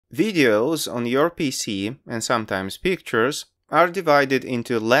Videos on your PC, and sometimes pictures, are divided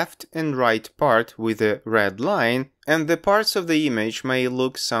into left and right part with a red line, and the parts of the image may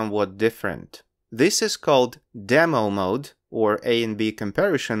look somewhat different. This is called demo mode or A and B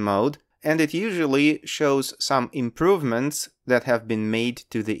comparison mode, and it usually shows some improvements that have been made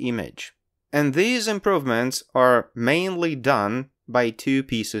to the image. And these improvements are mainly done by two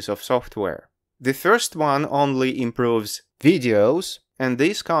pieces of software. The first one only improves videos, and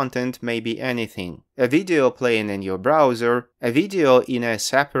this content may be anything: a video playing in your browser, a video in a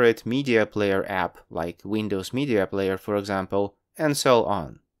separate media player app like Windows Media Player, for example, and so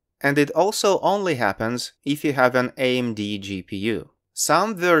on. And it also only happens if you have an AMD GPU.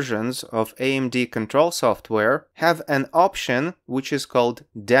 Some versions of AMD control software have an option which is called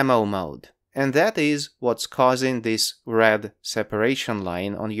demo mode, and that is what's causing this red separation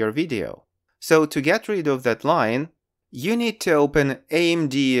line on your video. So to get rid of that line, you need to open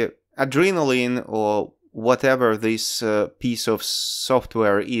AMD Adrenalin or whatever this piece of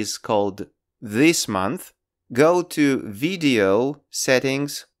software is called this month, go to Video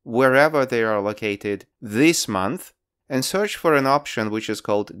Settings, wherever they are located this month, and search for an option which is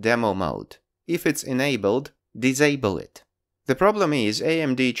called Demo Mode. If it's enabled, disable it. The problem is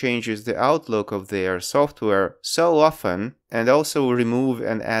AMD changes the outlook of their software so often and also remove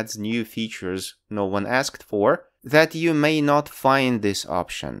and adds new features no one asked for that you may not find this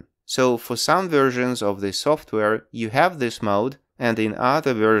option. So for some versions of this software you have this mode, and in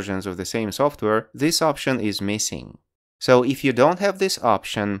other versions of the same software this option is missing. So if you don't have this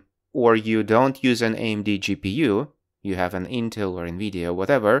option, or you don't use an AMD GPU, you have an Intel or Nvidia,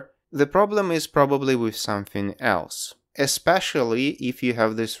 whatever, the problem is probably with something else. Especially if you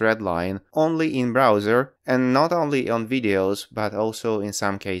have this red line only in browser and not only on videos but also in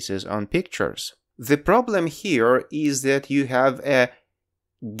some cases on pictures. The problem here is that you have a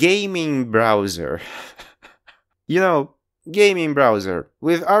gaming browser. Gaming browser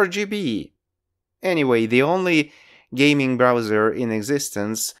with RGB. Anyway, the only gaming browser in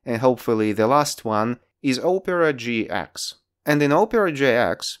existence, and hopefully the last one, is Opera GX. And in Opera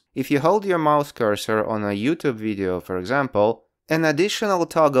GX, if you hold your mouse cursor on a YouTube video, for example, an additional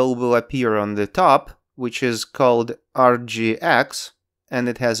toggle will appear on the top, which is called RGX, and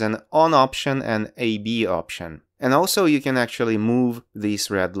it has an on option and AB option. And also you can actually move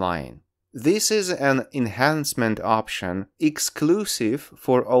this red line. This is an enhancement option exclusive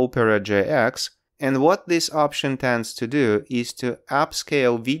for Opera GX, and what this option tends to do is to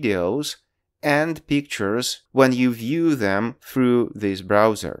upscale videos and pictures when you view them through this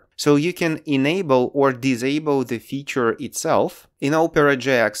browser. So you can enable or disable the feature itself. In Opera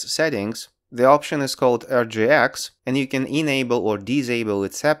GX settings, the option is called RGX, and you can enable or disable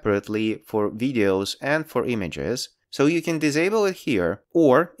it separately for videos and for images. So you can disable it here,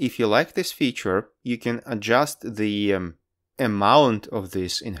 or if you like this feature, you can adjust the amount of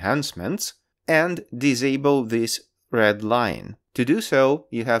these enhancements and disable this red line. To do so,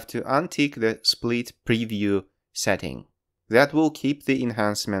 you have to untick the split preview setting. That will keep the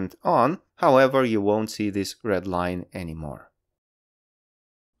enhancement on, however you won't see this red line anymore.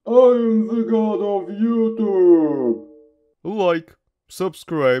 I'm the god of YouTube! Like,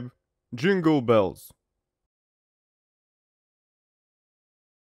 subscribe, jingle bells.